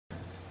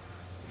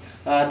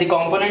The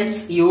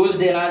components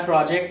used in our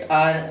project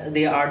are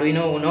the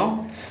Arduino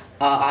Uno,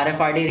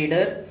 RFID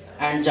reader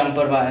and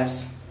jumper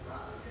wires.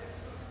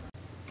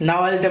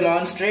 Now I'll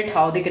demonstrate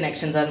how the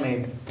connections are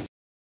made.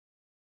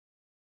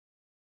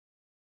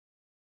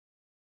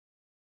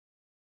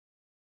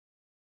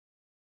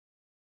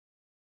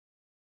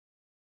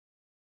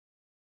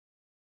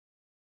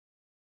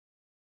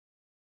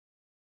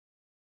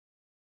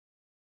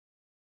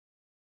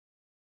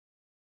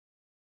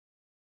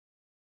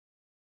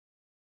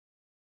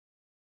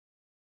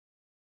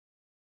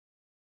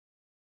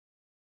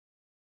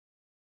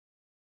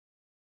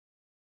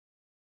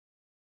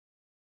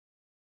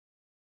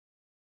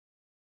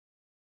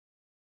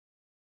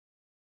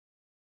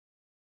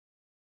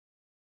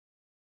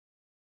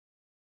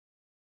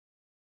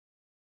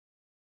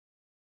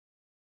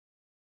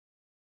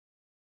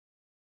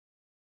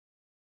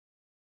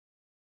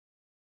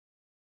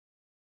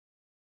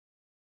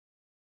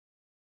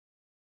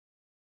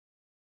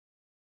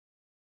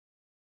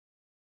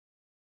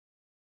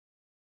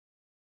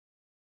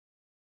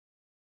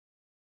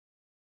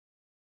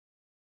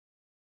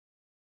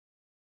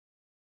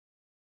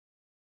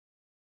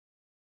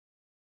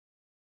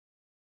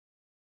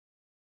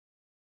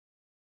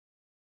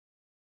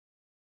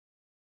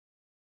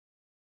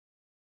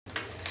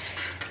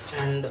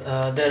 And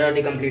there are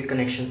the complete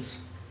connections.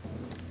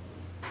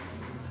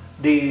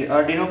 The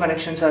Arduino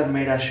connections are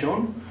made as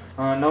shown.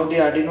 Now the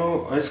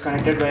Arduino is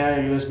connected via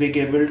USB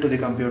cable to the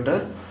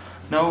computer.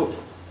 Now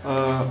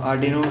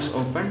Arduino is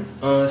open.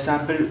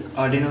 Sample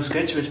Arduino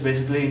sketch which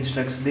basically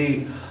instructs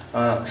the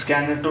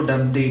scanner to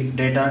dump the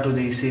data to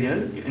the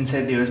serial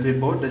inside the USB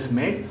port is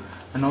made,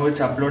 and now it's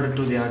uploaded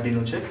to the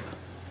Arduino chip.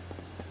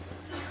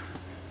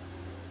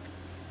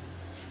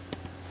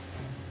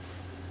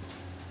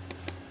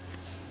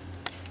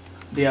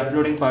 The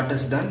uploading part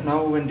is done.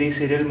 Now when the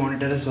serial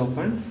monitor is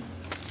open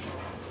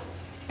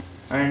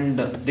and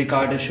the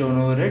card is shown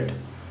over it,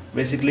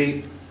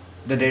 basically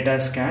the data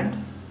is scanned.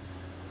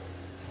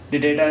 The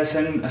data is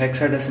in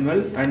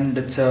hexadecimal and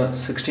it's a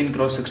 16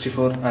 x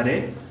 64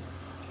 array.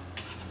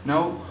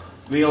 Now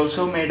we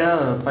also made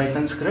a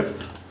Python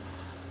script.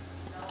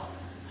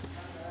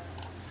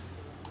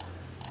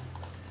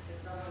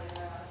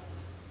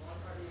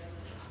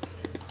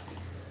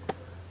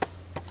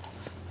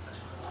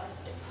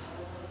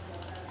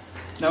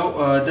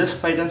 Now this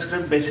Python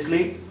script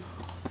basically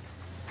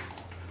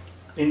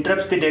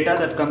interrupts the data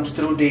that comes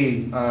through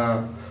the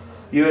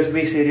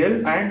USB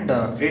serial, and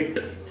it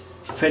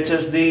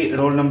fetches the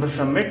roll number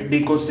from it,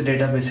 decodes the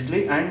data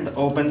basically, and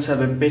opens a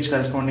web page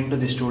corresponding to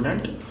the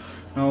student.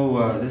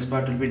 Now this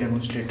part will be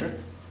demonstrated.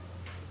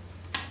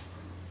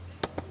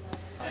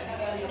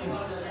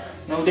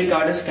 Now the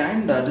card is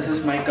scanned. This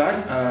is my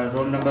card,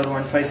 roll number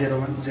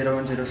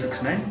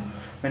 1501011069.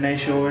 When I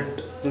show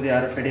it to the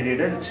RFID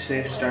reader, it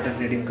says started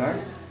reading card.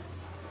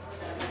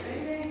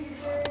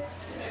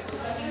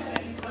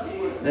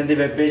 Then the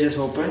web page is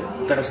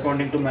open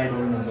corresponding to my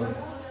roll number.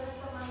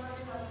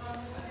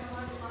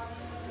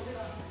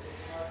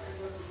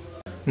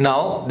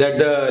 Now that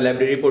the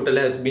library portal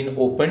has been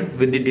opened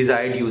with the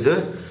desired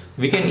user,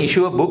 we can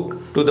issue a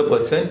book to the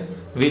person.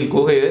 We'll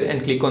go here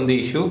and click on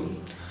the issue.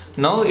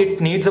 Now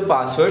it needs a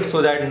password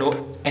so that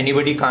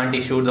anybody can't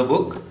issue the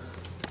book.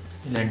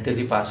 We'll enter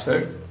the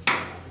password.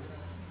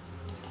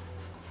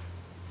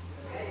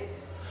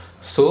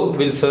 So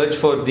we'll search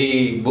for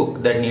the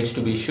book that needs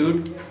to be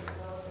issued.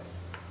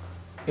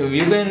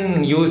 You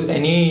can use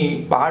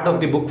any part of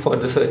the book for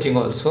the searching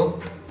also.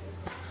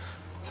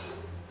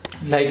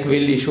 Like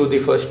we'll issue the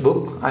first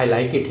book. I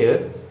like it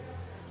here.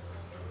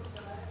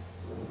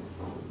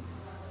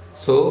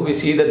 So we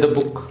see that the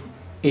book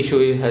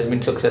issue has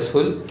been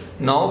successful.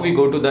 Now we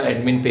go to the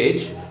admin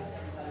page.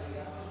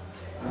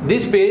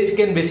 This page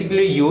can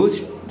basically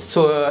use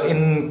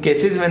in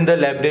cases when the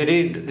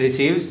library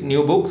receives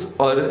new books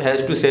or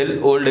has to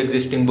sell old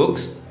existing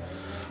books.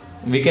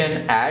 We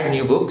can add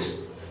new books.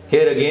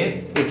 Here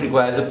again it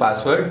requires a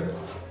password.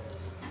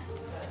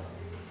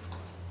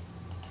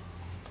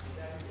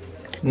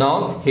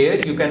 Now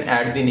here you can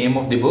add the name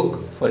of the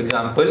book, for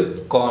example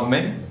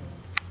Common,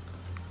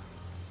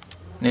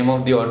 name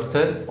of the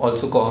author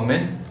also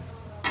Common,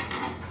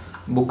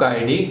 book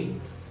ID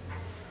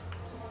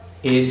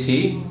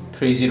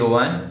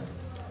AC301,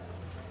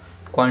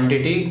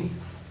 quantity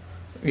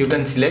you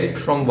can select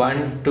from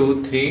 1,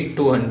 2, 3,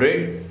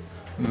 200.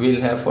 We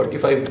will have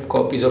 45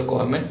 copies of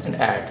Common and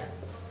add.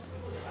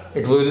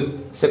 It will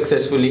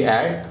successfully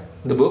add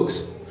the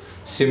books.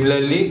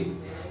 Similarly,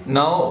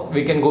 now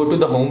we can go to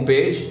the home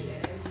page.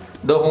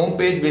 The home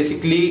page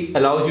basically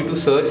allows you to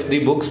search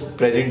the books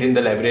present in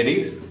the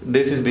libraries.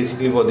 This is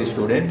basically for the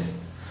students.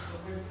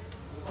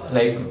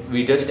 Like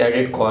we just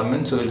added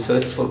Common, so we'll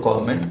search for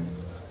Common.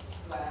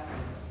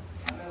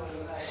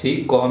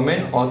 See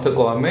Common, author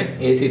Common,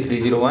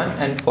 AC301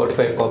 and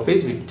 45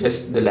 copies which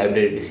just the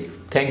library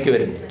received. Thank you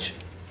very much.